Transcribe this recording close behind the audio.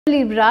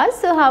Libra,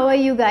 so how are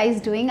you guys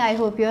doing? I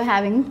hope you're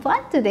having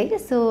fun today.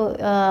 So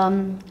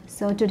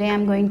today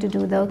I'm going to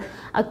do the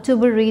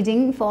October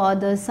reading for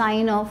the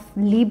sign of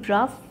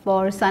Libra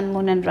for Sun,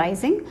 Moon and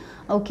Rising.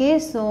 Okay,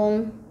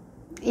 so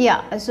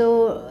yeah,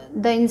 so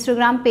the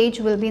Instagram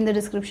page will be in the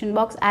description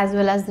box, as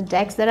well as the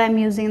decks that I'm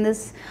using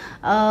this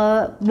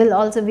will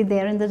also be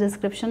there in the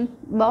description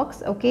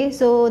box. Okay,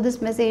 so this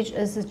message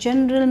is a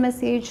general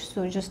message,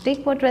 so just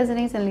take what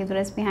resonates and leave the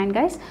rest behind,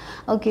 guys.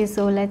 Okay,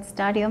 so let's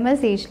start your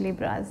message,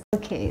 Libras.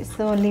 Okay,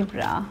 so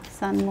Libra,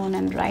 Sun, Moon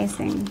and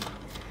Rising,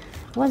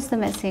 what's the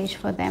message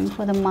for them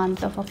for the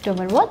month of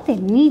October? What they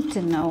need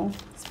to know,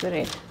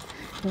 Spirit?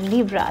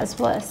 Libras,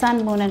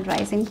 Sun, Moon and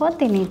Rising, what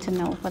they need to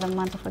know for the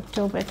month of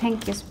October.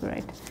 Thank you,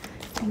 Spirit.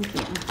 Thank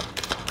you.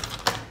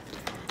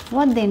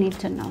 What they need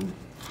to know.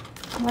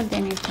 What they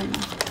need to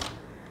know.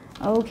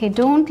 Okay,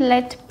 don't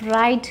let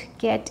pride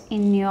get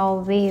in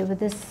your way with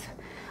this.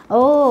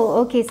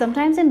 Oh, okay.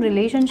 Sometimes in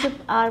relationship,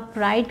 our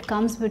pride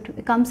comes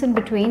in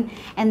between,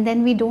 and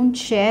then we don't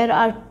share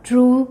our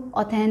true,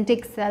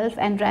 authentic self,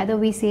 and rather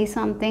we say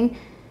something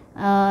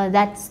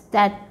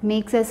that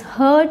makes us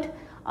hurt.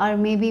 Or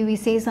maybe we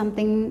say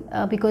something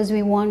because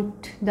we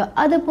want the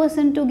other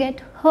person to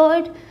get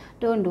hurt.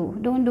 Don't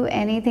do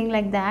anything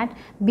like that.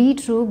 Be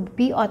true,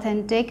 be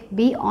authentic,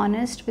 be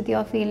honest with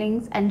your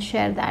feelings and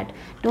share that.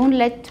 Don't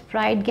let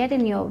pride get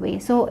in your way.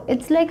 So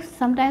it's like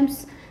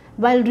sometimes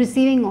while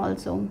receiving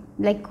also,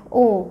 like,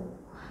 oh,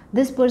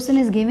 this person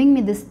is giving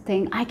me this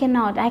thing, I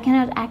cannot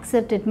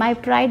accept it. My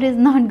pride is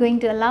not going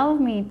to allow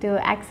me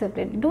to accept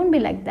it. Don't be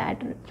like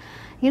that.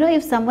 You know,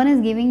 if someone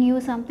is giving you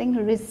something,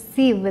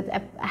 receive with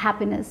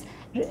happiness,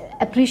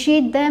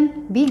 appreciate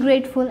them, be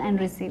grateful and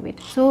receive it.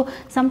 So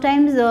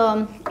sometimes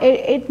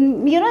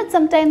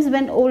sometimes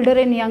when older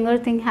and younger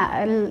thing,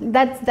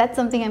 that's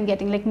something I'm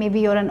getting, like maybe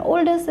you're an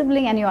older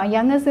sibling and your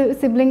younger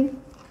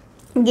sibling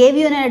gave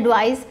you an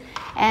advice,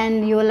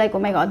 and you're like, oh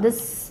my god,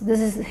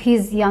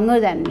 he's younger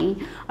than me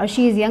or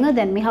she is younger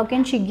than me, how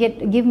can she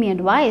give me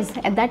advice?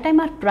 At that time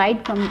our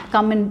pride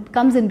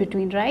comes in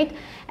between, right?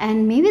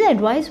 And maybe the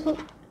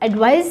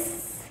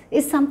advice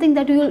is something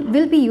that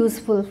will be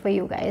useful for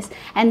you guys,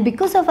 and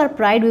because of our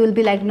pride we will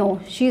be like, no,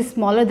 she's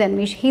smaller than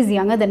me, he's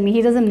younger than me,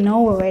 he doesn't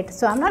know it,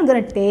 so I'm not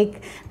going to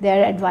take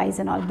their advice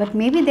and all. But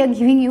maybe they're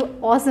giving you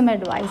awesome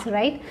advice,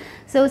 right?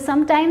 So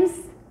sometimes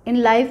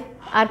in life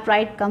our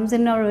pride comes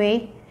in our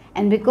way,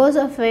 and because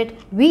of it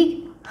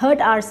we hurt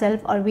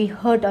ourselves or we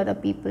hurt other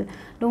people.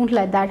 Don't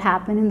let that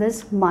happen in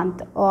this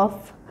month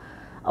of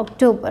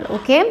October.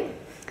 Okay,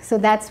 so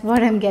that's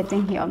what I'm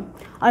getting here.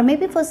 Or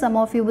maybe for some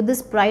of you with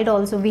this pride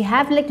also, we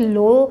have like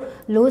low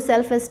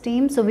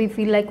self-esteem, so we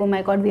feel like, oh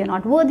my god, we are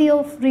not worthy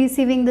of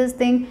receiving this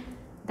thing.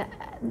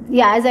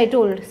 Yeah, as I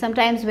told,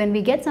 sometimes when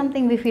we get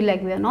something we feel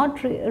like we are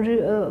not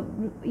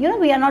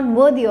we are not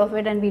worthy of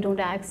it and we don't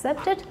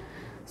accept it.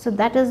 So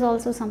that is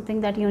also something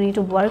that you need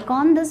to work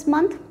on this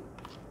month.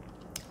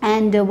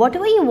 And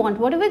whatever you want,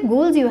 whatever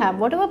goals you have,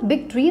 whatever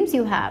big dreams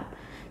you have,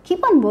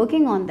 keep on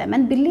working on them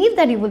and believe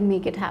that you will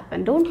make it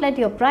happen. Don't let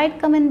your pride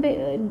come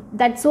in,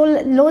 that so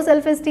low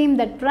self-esteem,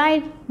 that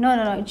pride,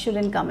 no, it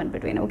shouldn't come in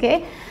between.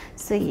 Okay,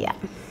 so yeah,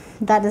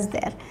 that is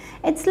there.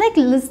 It's like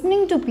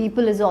listening to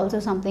people is also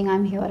something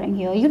I'm hearing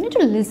here. You need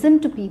to listen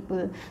to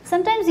people.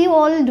 Sometimes you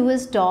all do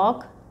is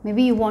talk,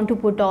 maybe you want to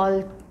put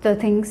all the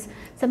things,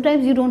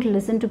 sometimes you don't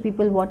listen to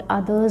people what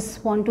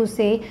others want to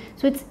say.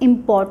 So it's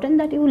important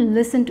that you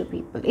listen to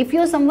people. If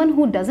you're someone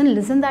who doesn't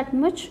listen that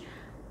much,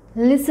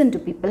 listen to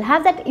people,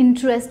 have that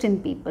interest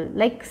in people.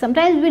 Like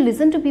sometimes we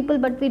listen to people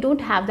but we don't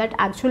have that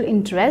actual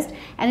interest,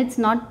 and it's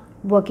not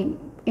working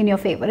in your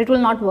favor, it will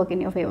not work in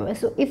your favor.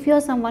 So if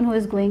you're someone who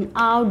is going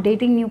out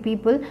dating new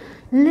people,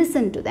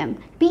 listen to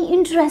them, be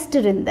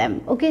interested in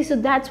them. Okay, so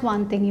that's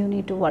one thing you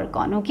need to work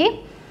on.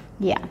 Okay,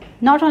 yeah,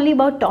 not only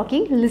about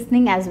talking,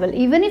 listening as well.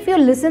 Even if you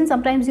listen,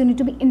 sometimes you need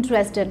to be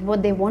interested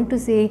what they want to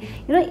say.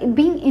 You know,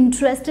 being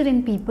interested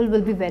in people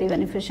will be very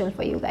beneficial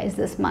for you guys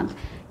this month.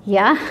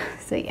 Yeah,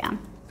 so yeah,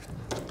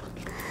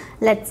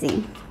 let's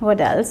see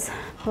what else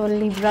for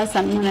Libra,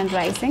 Sun, Moon and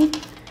Rising.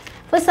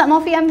 For some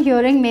of you, I'm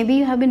hearing maybe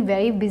you have been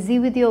very busy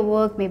with your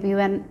work, maybe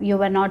you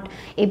were not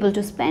able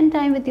to spend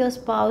time with your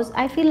spouse.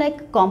 I feel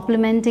like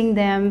complimenting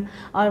them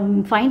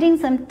or finding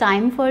some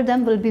time for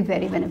them will be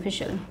very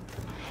beneficial.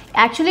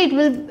 Actually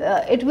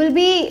it will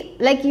be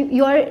like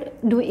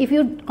if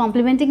you're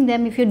complimenting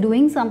them, if you're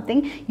doing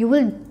something, you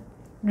will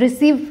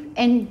receive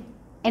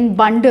in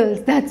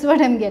bundles. That's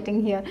what I'm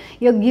getting here.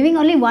 You're giving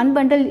only one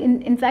bundle.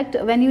 In fact,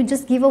 when you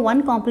just give a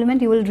one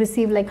compliment, you will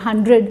receive like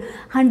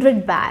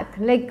 100 back,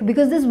 like,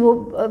 because this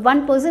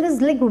one person is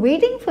like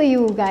waiting for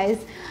you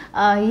guys.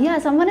 Yeah,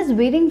 someone is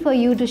waiting for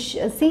you to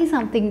say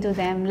something to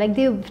them, like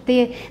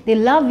they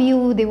love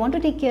you, they want to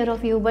take care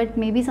of you, but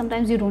maybe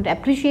sometimes you don't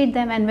appreciate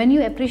them, and when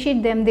you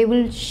appreciate them, they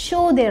will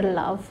show their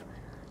love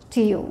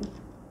to you.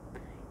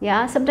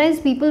 Yeah, sometimes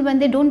people, when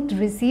they don't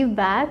receive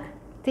back,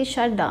 they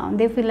shut down,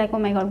 they feel like, oh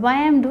my god,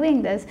 why I'm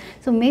doing this.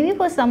 So maybe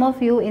for some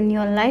of you in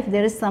your life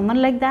there is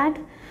someone like that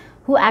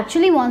who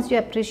actually wants your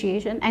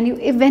appreciation, and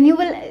when you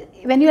will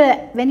when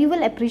you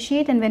will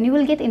appreciate and when you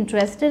will get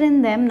interested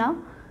in them now,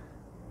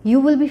 you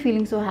will be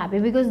feeling so happy,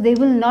 because they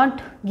will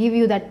not give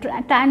you that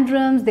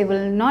tantrums, they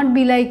will not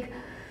be like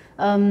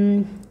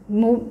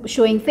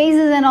showing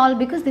faces and all,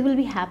 because they will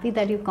be happy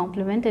that you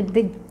complimented.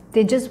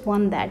 They just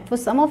want that. For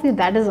some of you,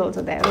 that is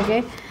also there.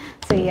 Okay,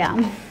 so yeah,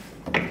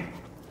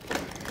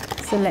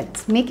 so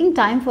let's making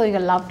time for your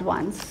loved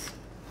ones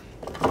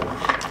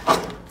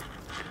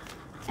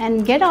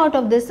and get out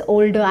of this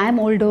older, I'm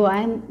older,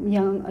 I'm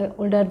young,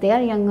 older, they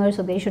are younger,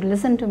 so they should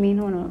listen to me.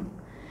 No.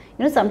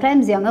 You know,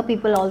 sometimes younger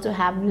people also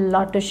have a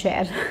lot to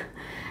share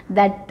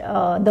that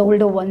the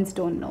older ones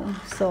don't know.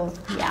 So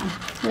yeah,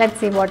 let's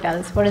see what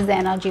else. What is the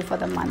energy for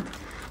the month,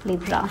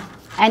 Libra?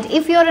 And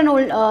if you're an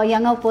old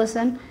younger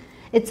person,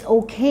 it's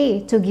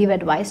okay to give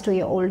advice to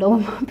your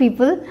older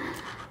people.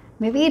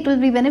 Maybe it will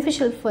be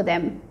beneficial for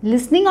them.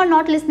 Listening or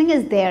not listening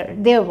is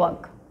their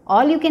work.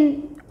 All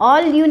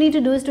you need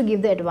to do is to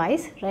give the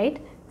advice,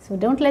 right? So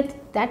don't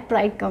let that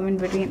pride come in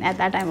between at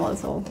that time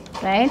also,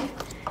 right?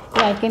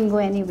 Yeah, it can go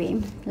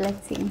anyway.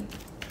 Let's see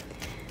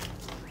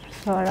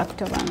for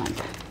October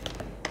month.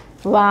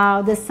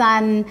 Wow, the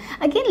sun.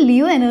 Again,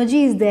 Leo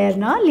energy is there,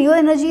 no? Leo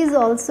energy is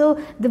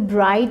also the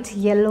bright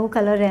yellow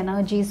color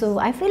energy. So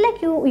I feel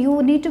like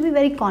you need to be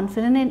very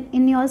confident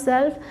in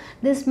yourself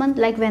this month.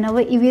 Like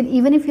whenever,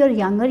 even if you're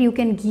younger, you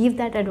can give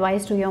that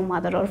advice to your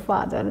mother or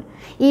father.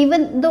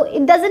 Even though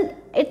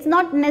it's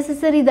not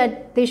necessary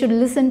that they should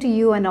listen to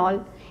you and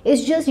all.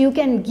 It's just you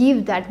can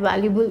give that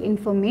valuable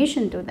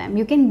information to them.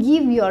 You can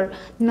give your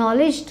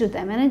knowledge to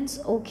them, and it's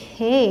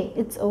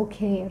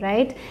okay,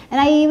 right? And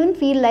I even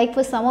feel like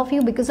for some of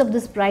you, because of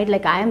this pride,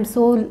 like I am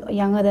so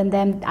younger than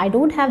them, I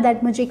don't have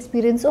that much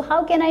experience, so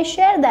how can I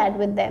share that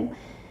with them?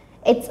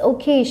 It's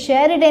okay,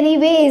 share it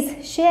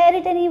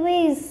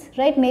anyways,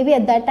 right? Maybe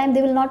at that time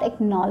they will not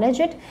acknowledge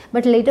it,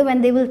 but later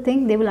when they will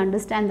think, they will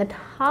understand that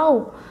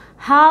how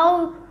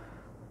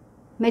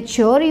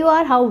mature you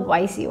are, how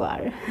wise you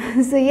are.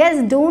 So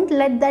yes, don't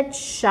let that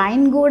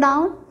shine go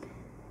down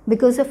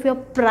because of your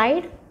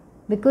pride,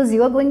 because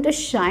you are going to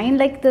shine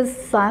like the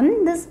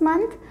sun this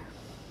month.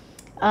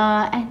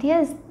 And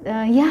yes,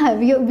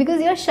 because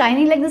you're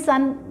shining like the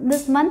sun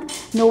this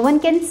month, no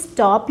one can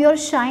stop your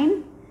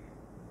shine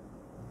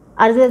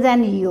other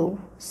than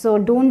you. So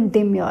don't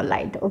dim your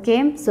light,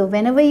 okay? So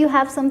whenever you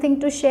have something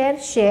to share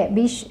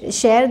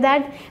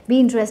that. Be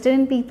interested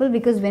in people,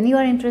 because when you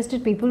are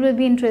interested, people will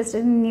be interested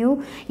in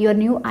you, your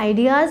new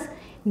ideas.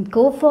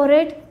 Go for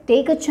it,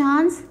 take a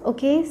chance,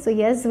 okay? So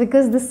yes,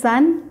 because the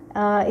sun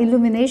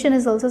illumination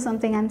is also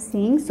something I'm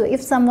seeing. So if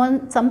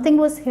something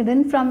was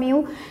hidden from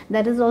you,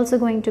 that is also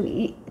going to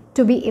be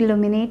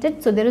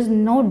illuminated. So there is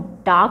no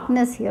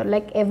darkness here,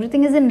 like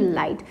everything is in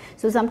light.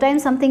 So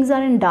sometimes some things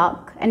are in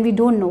dark and we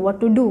don't know what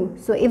to do.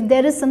 So if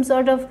there is some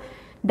sort of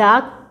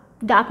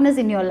darkness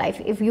in your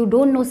life, if you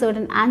don't know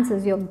certain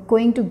answers, you're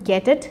going to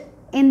get it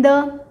in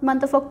the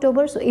month of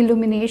October. So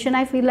illumination,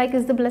 I feel like,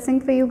 is the blessing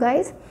for you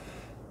guys.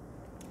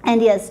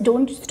 And yes,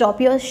 don't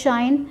stop your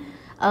shine.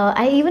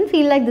 I even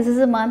feel like this is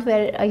a month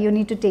where you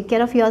need to take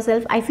care of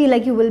yourself. I feel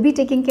like you will be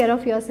taking care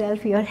of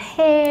yourself, your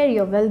hair,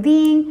 your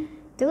well-being.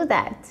 Do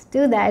that.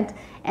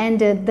 And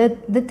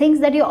the things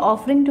that you're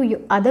offering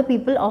to other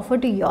people, offer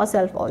to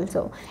yourself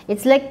also.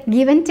 It's like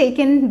give and take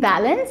in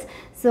balance.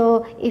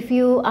 So if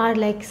you are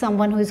like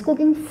someone who is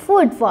cooking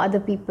food for other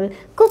people,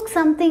 cook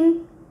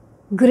something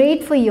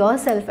great for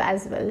yourself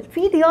as well.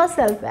 Feed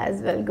yourself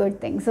as well good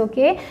things,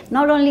 okay?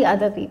 Not only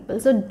other people.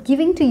 So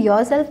giving to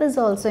yourself is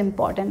also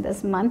important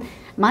this month,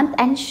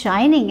 and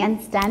shining and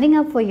standing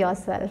up for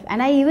yourself.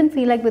 And I even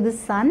feel like with the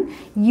sun,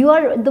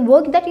 the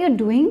work that you're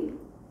doing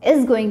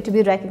is going to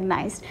be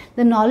recognized.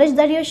 The knowledge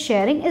that you're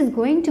sharing is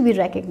going to be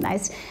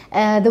recognized.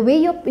 The way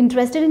you're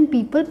interested in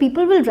people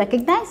will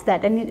recognize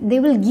that, and they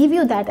will give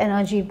you that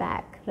energy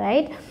back,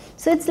 right?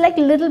 So it's like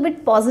a little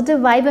bit positive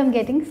vibe I'm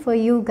getting for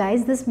you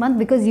guys this month,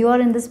 because you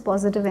are in this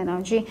positive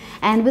energy.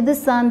 And with the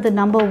sun, the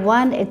number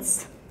 1,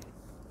 it's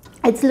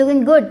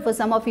looking good for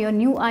some of your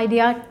new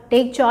idea.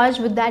 Take charge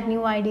with that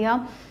new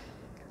idea.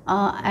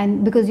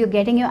 And because you're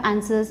getting your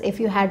answers. If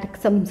you had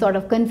some sort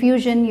of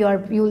confusion,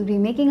 you'll be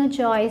making a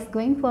choice,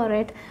 going for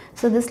it.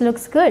 So this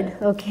looks good,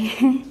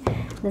 okay?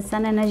 The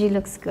sun energy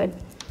looks good.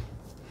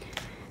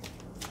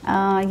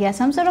 Yeah,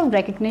 some sort of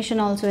recognition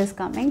also is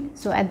coming.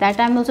 So at that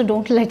time also,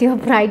 don't let your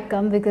pride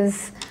come,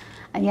 because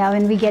yeah,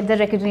 when we get the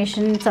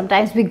recognition,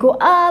 sometimes we go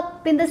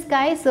up in the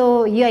sky.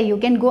 So yeah, you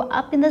can go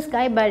up in the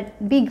sky,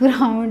 but be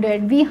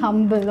grounded, be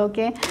humble,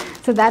 okay?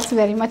 So that's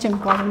very much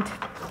important.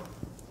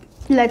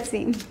 Let's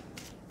see.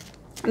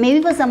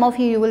 Maybe for some of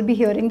you, you will be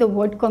hearing the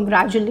word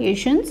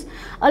congratulations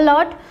a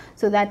lot.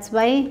 So that's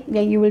why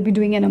you will be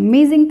doing an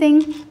amazing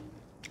thing.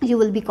 You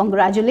will be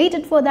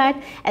congratulated for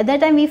that. At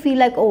that time, we feel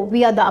like, oh,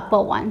 we are the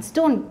upper ones.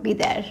 Don't be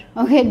there,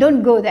 okay?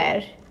 Don't go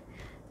there.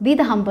 Be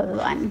the humble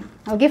one,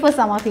 okay? For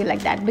some of you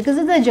like that. Because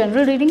it's a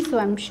general reading, so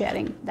I'm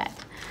sharing that.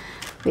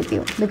 with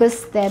you,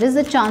 because there is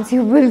a chance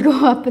you will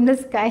go up in the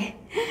sky,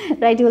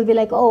 right? You will be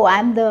like, oh,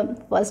 I'm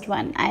the first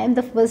one, I am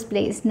the first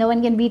place, no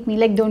one can beat me.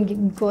 Like,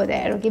 don't go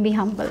there, okay? Be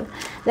humble.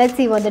 Let's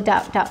see what the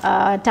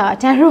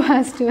tarot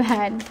has to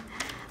add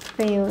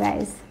for you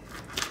guys.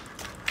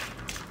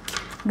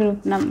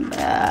 Group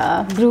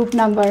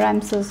number,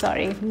 I'm so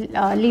sorry.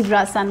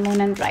 Libra, Sun,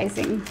 Moon and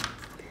Rising.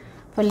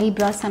 For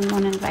Libra, Sun,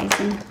 Moon and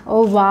Rising.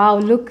 Oh wow,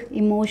 look,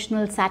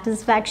 emotional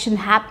satisfaction,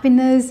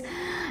 happiness.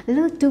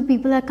 Look, two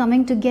people are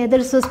coming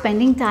together. So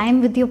spending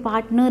time with your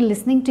partner,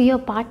 listening to your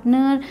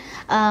partner,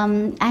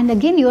 and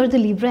again, you're the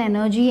Libra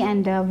energy,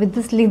 and with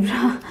this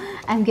Libra,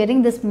 I'm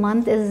getting this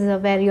month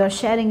is where you're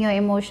sharing your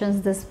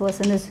emotions. This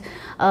person is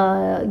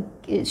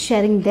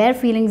sharing their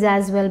feelings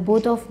as well.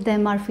 Both of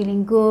them are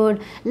feeling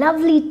good,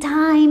 lovely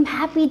time,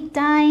 happy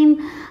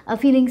time,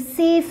 feeling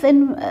safe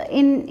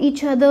in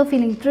each other,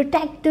 feeling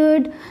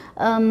protected,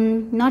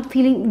 not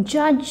feeling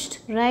judged,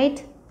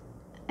 right?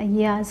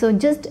 Yeah, so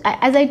just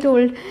as I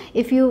told,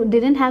 if you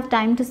didn't have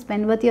time to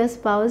spend with your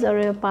spouse or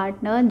your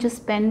partner, just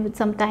spend with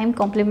some time,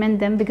 compliment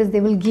them, because they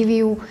will give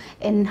you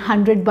in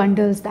 100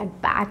 bundles that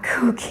back.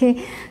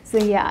 Okay, so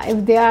yeah,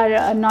 if they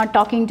are not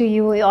talking to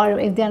you, or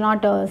if they are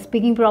not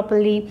speaking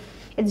properly,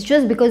 it's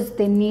just because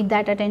they need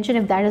that attention,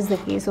 if that is the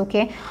case.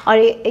 Okay, or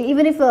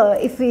even if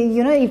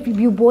you know, if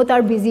you both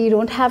are busy, you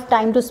don't have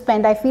time to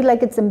spend, I feel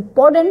like it's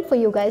important for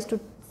you guys to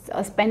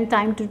spend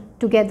time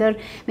together.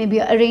 Maybe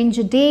arrange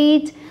a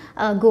date,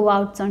 go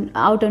out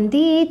on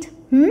date,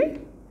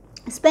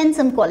 spend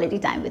some quality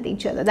time with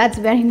each other. That's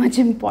very much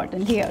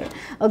important here,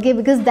 okay,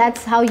 because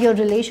that's how your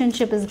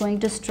relationship is going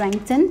to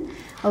strengthen.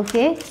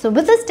 Okay, so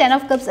with this 10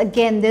 of Cups,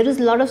 again, there is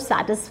a lot of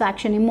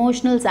satisfaction,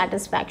 emotional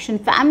satisfaction.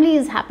 Family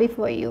is happy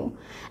for you.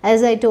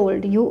 As I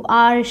told, you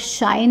are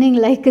shining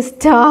like a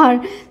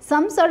star.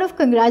 Some sort of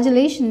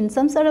congratulations,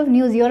 some sort of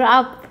news, you're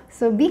up.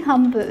 So be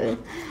humble.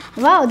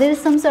 Wow, there is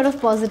some sort of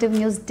positive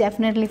news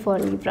definitely for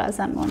Libra,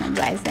 Sun, Moon and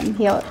Rising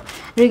here.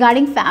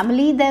 Regarding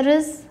family, there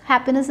is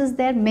happiness is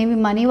there. Maybe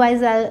money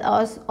wise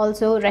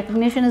also,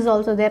 recognition is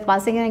also there.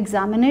 Passing an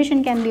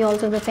examination can be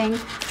also the thing.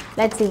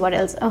 Let's see what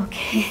else.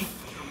 Okay,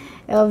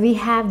 we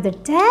have the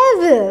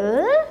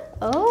Devil.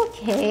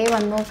 Okay,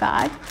 one more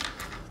card.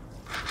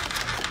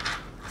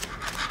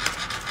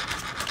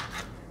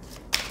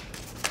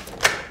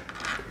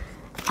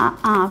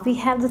 We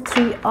have the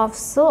Three of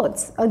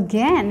Swords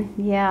again.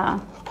 Yeah,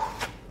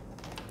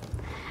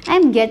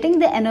 I'm getting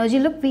the energy.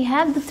 Look, we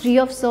have the Three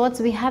of Swords,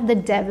 we have the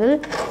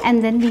Devil,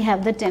 and then we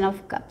have the 10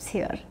 of Cups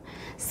here.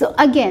 So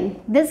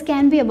again, this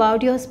can be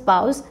about your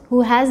spouse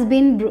who has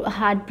been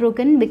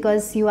heartbroken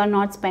because you are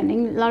not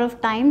spending a lot of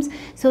times.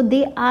 So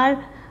they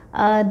are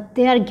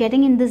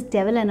getting in this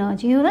Devil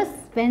energy. You know,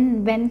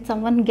 when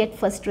someone gets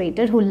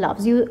frustrated, who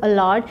loves you a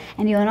lot,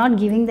 and you are not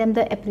giving them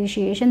the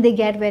appreciation, they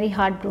get very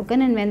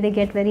heartbroken. And when they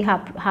get very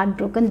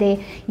heartbroken,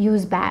 they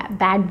use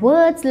bad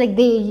words, like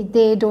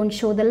they don't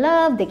show the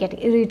love, they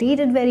get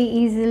irritated very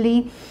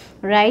easily,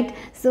 right?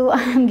 So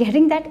I'm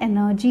getting that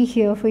energy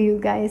here for you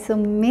guys. So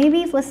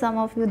maybe for some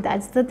of you,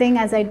 that's the thing,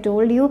 as I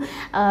told you.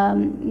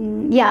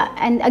 Yeah,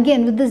 and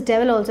again, with this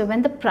Devil also,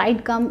 when the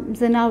pride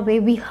comes in our way,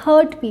 we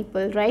hurt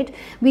people, right?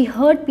 We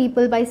hurt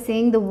people by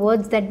saying the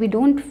words that we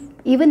don't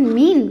even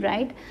mean,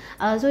 right?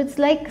 So it's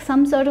like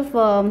some sort of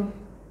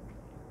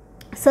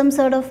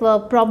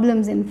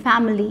problems in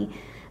family.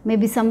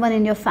 Maybe someone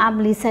in your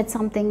family said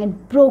something,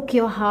 it broke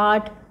your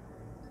heart,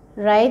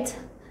 right?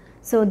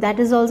 So that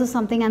is also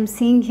something I'm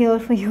seeing here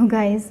for you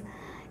guys.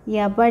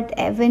 Yeah, but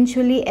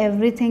eventually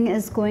everything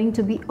is going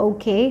to be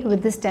okay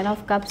with this 10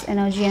 of Cups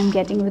energy I'm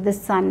getting with the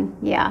Sun.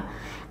 Yeah,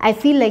 I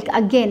feel like,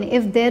 again,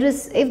 if there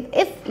is,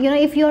 if you know,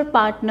 if your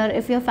partner,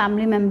 if your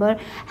family member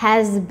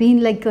has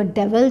been like a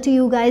devil to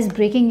you guys,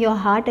 breaking your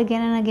heart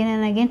again and again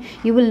and again,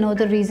 you will know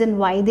the reason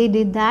why they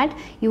did that.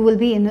 You will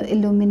be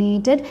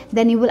illuminated.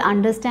 Then you will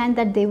understand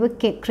that they were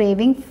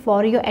craving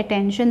for your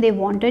attention. They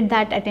wanted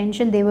that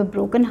attention. They were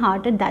broken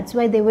hearted. That's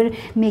why they were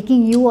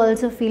making you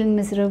also feel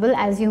miserable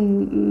as you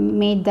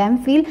made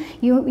them feel.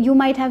 You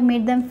might have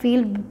made them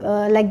feel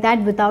like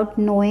that without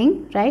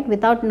knowing, right?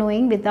 Without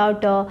knowing,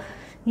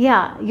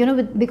 yeah, you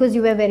know, because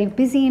you were very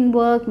busy in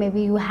work.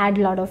 Maybe you had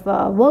a lot of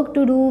work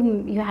to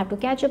do, you have to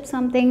catch up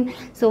something,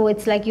 so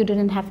it's like you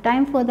didn't have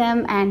time for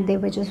them, and they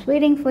were just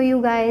waiting for you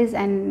guys,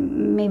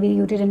 and maybe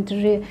you didn't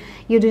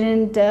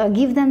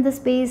give them the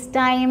space,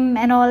 time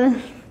and all.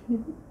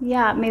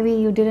 Yeah, maybe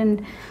you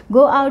didn't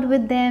go out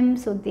with them,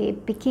 so they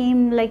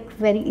became like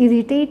very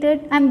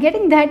irritated. I'm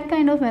getting that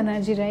kind of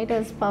energy, right?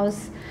 A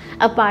spouse,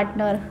 a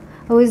partner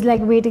who is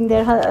like waiting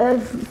there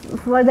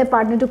for their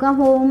partner to come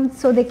home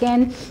so they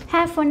can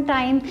have fun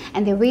time,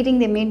 and they're waiting,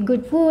 they made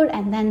good food,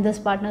 and then this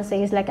partner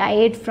says like, I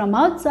ate from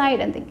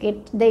outside, and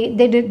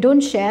they don't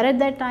share at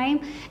that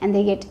time, and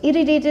they get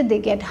irritated, they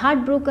get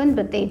heartbroken,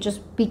 but they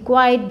just be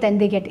quiet. Then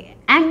they get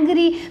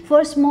angry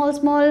for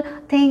small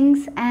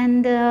things,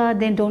 and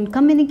they don't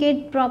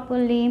communicate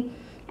properly,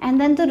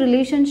 and then the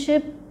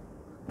relationship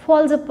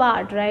falls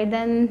apart, right?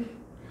 Then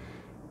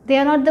they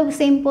are not the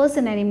same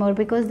person anymore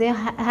because they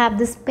have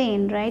this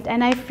pain, right?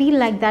 And I feel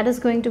like that is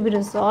going to be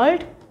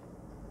resolved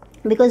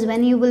because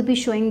when you will be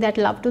showing that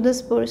love to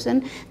this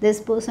person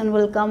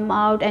will come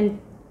out and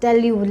tell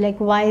you like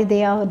why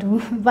they are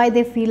why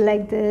they feel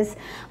like this,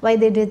 why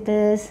they did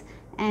this,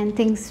 and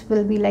things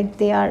will be like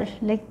they're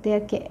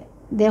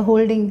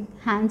holding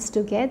hands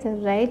together,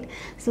 right?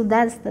 So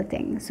that's the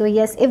thing. So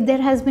yes, if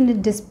there has been a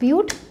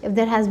dispute, if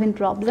there has been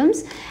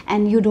problems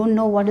and you don't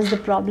know what is the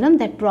problem,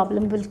 that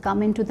problem will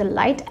come into the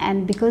light,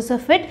 and because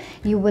of it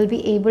you will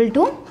be able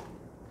to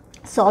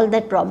solve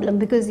that problem.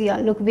 Because yeah,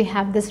 look, we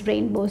have this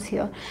rainbows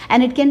here,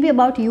 and it can be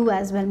about you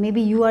as well. Maybe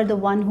you are the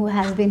one who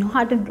has been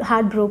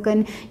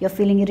heartbroken, you're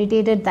feeling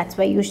irritated, that's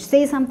why you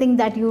say something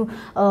that you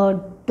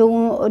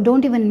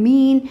don't even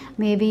mean.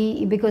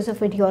 Maybe because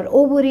of it you're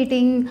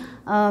overeating,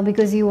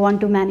 because you want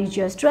to manage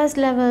your stress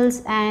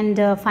levels, and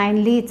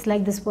finally it's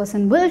like this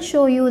person will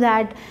show you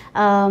that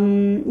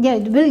yeah,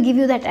 it will give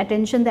you that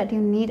attention that you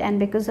need, and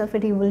because of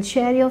it you will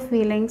share your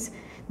feelings.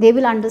 They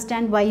will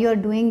understand why you are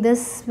doing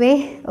this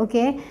way,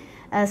 okay?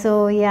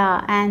 So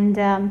yeah, and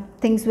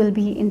things will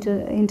be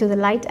into the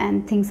light,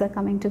 and things are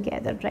coming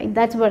together, right?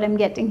 That's what I'm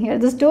getting here.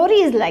 The story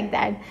is like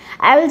that.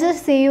 I will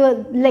just say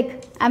you,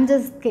 like, I'm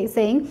just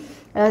saying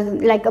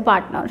like a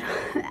partner.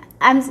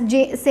 I'm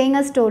saying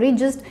a story,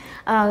 just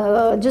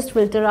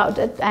filter out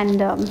it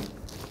and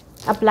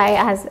apply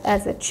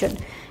as it should,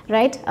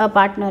 right? A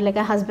partner, like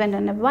a husband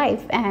and a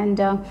wife, and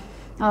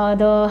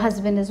the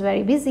husband is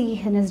very busy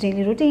in his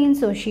daily routine,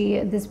 so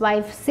this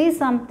wife says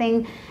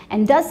something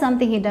and does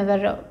something, he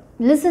never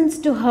listens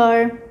to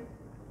her,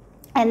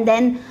 and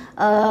then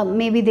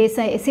maybe they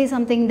say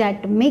something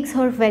that makes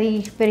her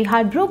very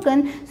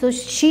heartbroken, so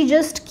she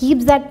just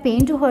keeps that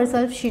pain to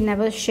herself, she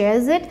never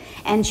shares it,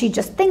 and she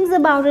just thinks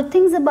about it,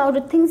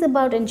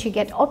 and she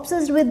gets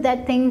obsessed with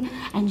that thing,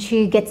 and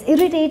she gets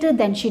irritated,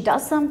 then she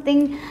does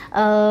something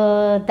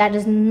that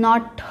is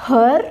not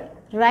her,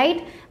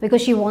 right?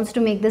 Because she wants to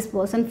make this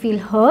person feel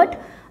hurt,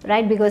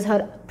 right? Because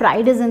her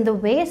pride is in the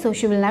way, so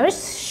she will never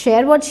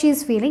share what she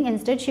is feeling.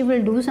 Instead she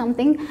will do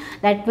something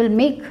that will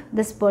make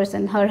this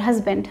person, her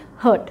husband,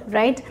 hurt,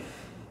 right?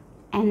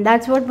 And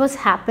that's what was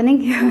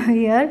happening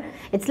here.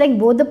 It's like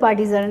both the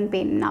parties are in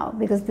pain now,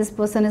 because this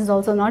person is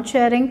also not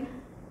sharing,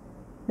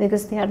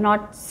 because they are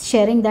not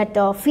sharing that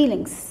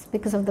feelings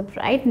because of the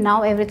pride.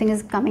 Now everything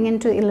is coming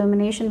into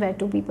illumination, where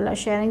two people are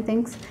sharing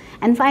things,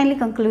 and finally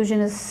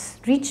conclusion is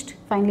reached.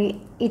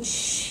 Finally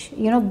each,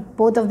 you know,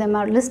 both of them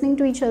are listening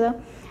to each other,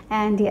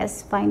 and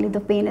yes, finally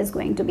the pain is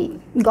going to be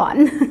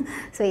gone.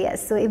 So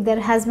yes, so if there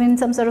has been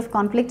some sort of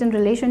conflict in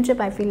relationship,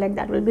 I feel like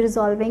that will be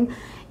resolving.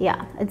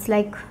 Yeah, it's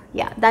like,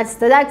 yeah, that's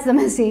the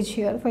message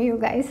here for you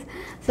guys.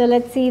 So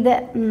let's see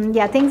the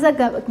yeah, things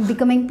are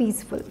becoming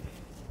peaceful.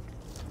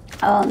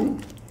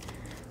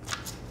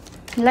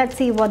 Let's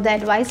see what the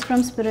advice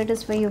from spirit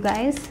is for you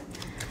guys.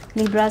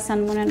 Libra,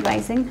 Sun, Moon and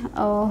Rising.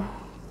 Oh,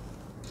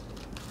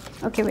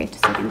 okay, wait a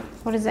second.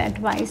 What is the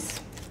advice?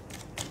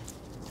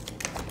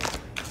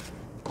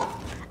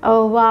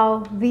 Oh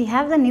wow, we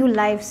have the new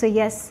life. So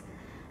yes,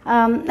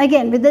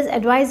 again with this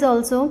advice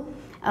also,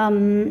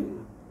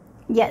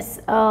 yes,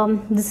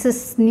 this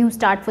is new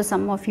start for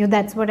some of you.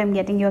 That's what I'm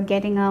getting. You're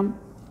getting a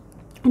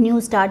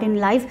new start in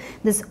life.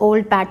 This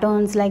old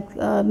patterns, like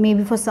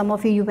maybe for some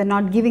of you, you were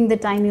not giving the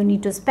time, you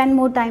need to spend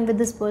more time with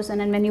this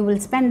person, and when you will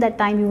spend that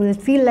time, you will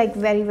feel like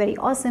very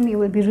awesome, you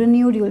will be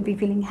renewed, you will be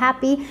feeling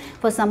happy.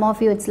 For some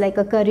of you, it's like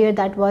a career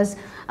that was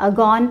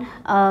gone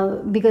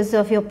because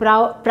of your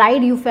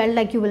pride. You felt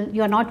like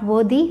you are not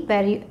worthy,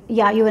 where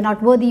you are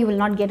not worthy, you will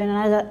not get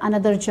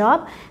another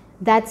job.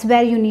 That's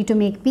where you need to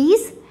make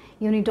peace.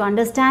 You need to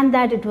understand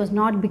that it was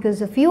not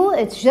because of you,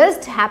 it's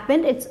just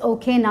happened, it's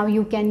okay. Now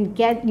you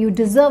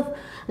deserve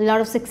a lot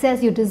of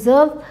success, you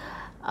deserve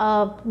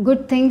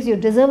good things, you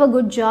deserve a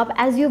good job.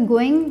 As you're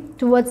going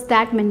towards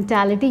that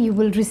mentality, you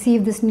will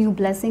receive this new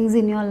blessings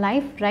in your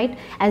life, right?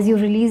 As you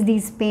release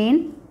these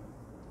pain,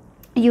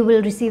 you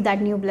will receive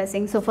that new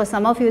blessing. So for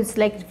some of you, it's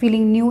like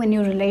feeling new in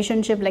your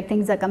relationship, like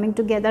things are coming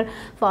together.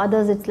 For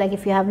others, it's like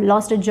if you have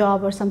lost a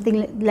job or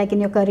something like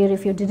in your career,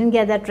 if you didn't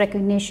get that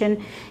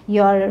recognition,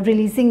 you're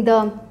releasing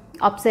the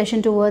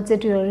obsession towards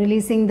it, you're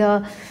releasing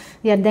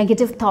your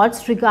negative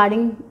thoughts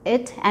regarding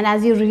it, and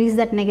as you release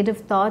that negative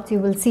thoughts, you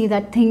will see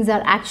that things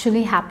are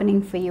actually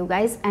happening for you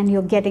guys, and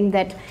you're getting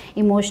that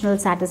emotional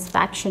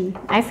satisfaction.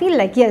 I feel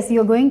like yes,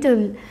 you're going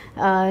to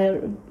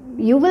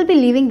you will be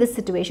leaving this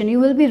situation, you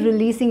will be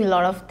releasing a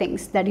lot of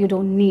things that you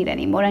don't need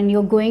anymore, and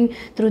you're going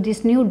through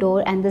this new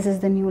door, and this is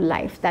the new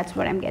life. That's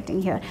what I'm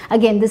getting here.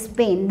 Again, this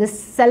pain, this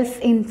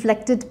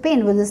self-inflicted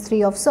pain with this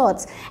Three of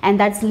Swords, and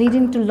that's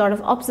leading to a lot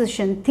of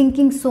obsession,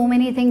 thinking so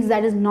many things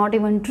that is not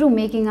even true,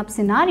 making up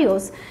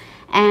scenarios,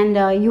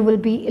 and you will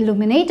be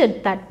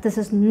illuminated that this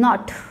is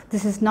not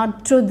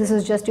true, this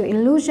is just your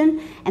illusion,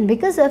 and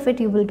because of it,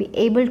 you will be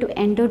able to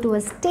enter to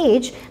a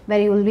stage where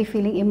you will be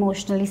feeling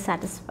emotionally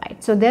satisfied.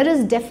 So there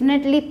is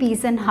definitely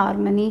peace and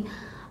harmony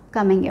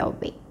coming your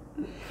way,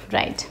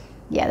 right?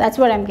 Yeah, that's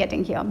what I'm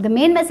getting here. The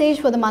main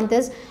message for the month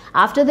is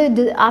after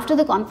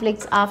the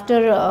conflicts,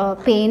 after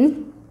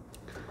pain,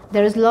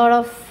 there is a lot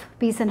of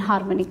peace and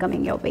harmony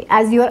coming your way.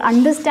 As you are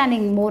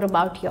understanding more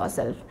about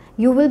yourself,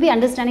 you will be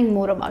understanding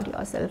more about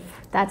yourself.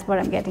 That's what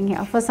I'm getting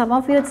here. For some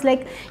of you, it's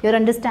like you're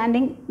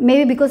understanding,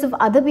 maybe because of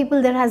other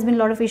people, there has been a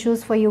lot of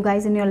issues for you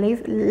guys in your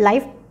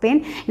life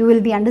pain. You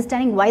will be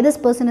understanding why this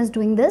person is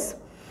doing this,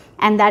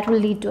 and that will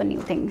lead to a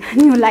new thing,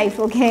 new life.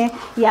 Okay,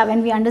 yeah,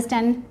 when we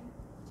understand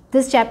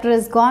this chapter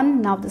is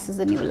gone, now this is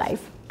a new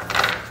life,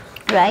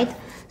 right?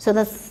 So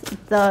that's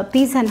the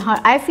peace and heart.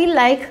 I feel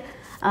like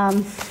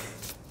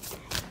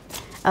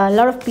a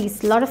lot of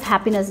peace, a lot of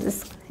happiness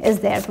is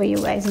there for you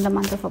guys in the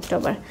month of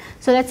October.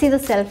 So let's see the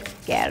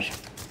self-care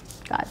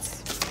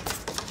cards.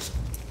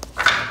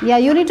 Yeah,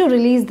 you need to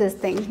release this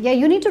thing. Yeah,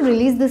 you need to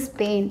release this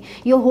pain.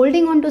 You're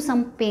holding on to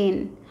some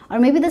pain, or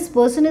maybe this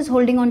person is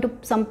holding on to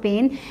some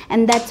pain,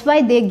 and that's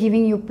why they're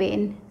giving you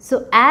pain.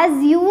 So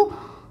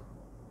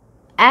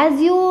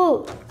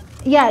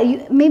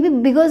maybe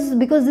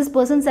because this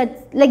person said,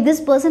 like,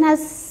 this person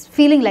has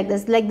feeling like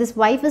this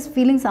wife is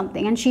feeling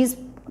something and she's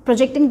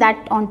projecting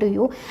that onto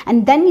you,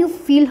 and then you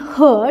feel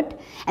hurt,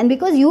 and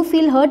because you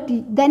feel hurt,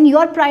 then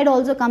your pride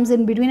also comes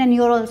in between, and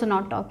you're also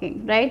not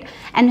talking, right?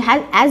 And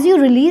as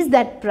you release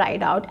that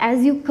pride out,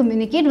 as you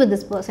communicate with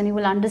this person, you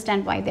will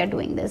understand why they're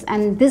doing this,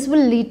 and this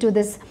will lead to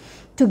this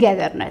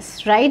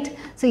togetherness, right?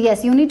 So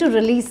yes, you need to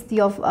release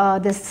your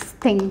this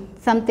thing,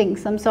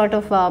 some sort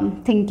of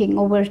thinking,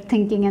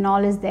 overthinking and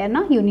all is there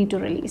now. You need to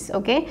release.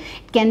 Okay,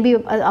 it can be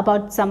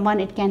about someone,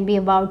 it can be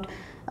about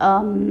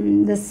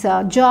this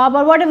job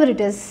or whatever it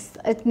is.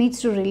 It needs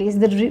to release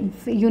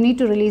you need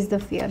to release the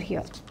fear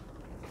here.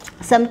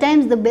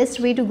 Sometimes the best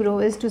way to grow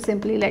is to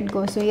simply let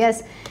go. So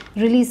yes,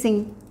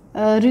 releasing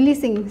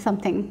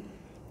something.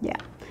 Yeah.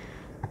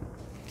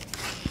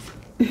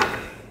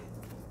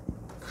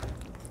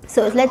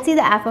 So let's see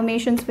the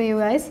affirmations for you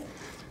guys.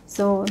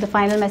 So the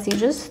final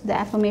messages, the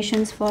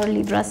affirmations for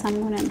Libra,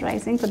 Sun, Moon and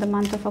Rising for the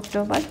month of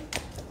October.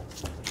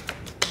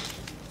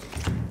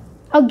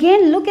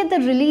 Again, look at the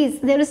release.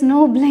 There is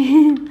no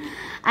blame.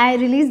 I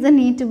release the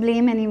need to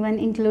blame anyone,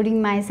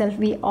 including myself.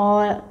 We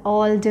are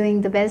all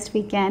doing the best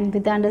we can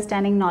with the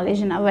understanding,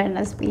 knowledge and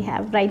awareness we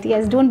have, right?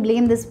 Yes, don't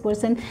blame this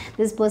person.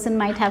 This person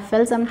might have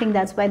felt something,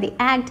 that's why they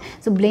act.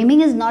 So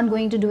blaming is not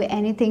going to do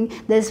anything.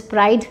 There's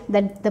pride,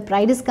 that the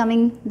pride is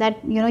coming,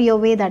 that your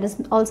way, that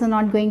is also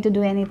not going to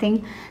do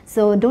anything.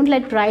 So don't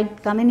let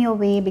pride come in your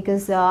way,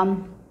 because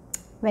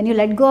when you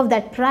let go of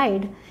that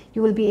pride,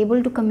 you will be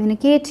able to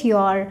communicate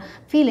your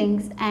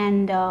feelings,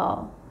 and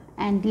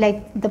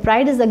like the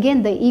pride is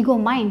again the ego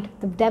mind,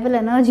 the devil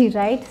energy,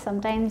 right?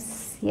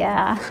 Sometimes,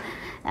 yeah.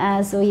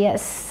 So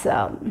yes,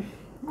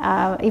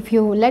 if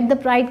you let the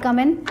pride come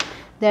in,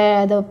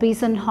 the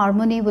peace and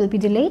harmony will be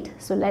delayed.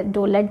 So let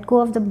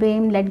go of the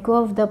blame, let go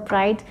of the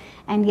pride,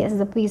 and yes,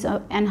 the peace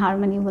and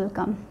harmony will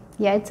come.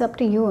 Yeah, it's up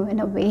to you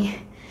in a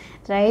way,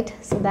 right?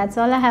 So that's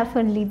all I have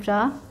for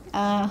Libra.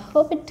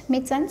 Hope it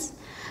made sense.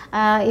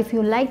 If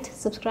you liked,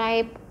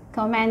 subscribe,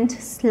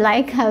 comment,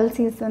 like. I'll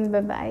see you soon. Bye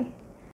bye.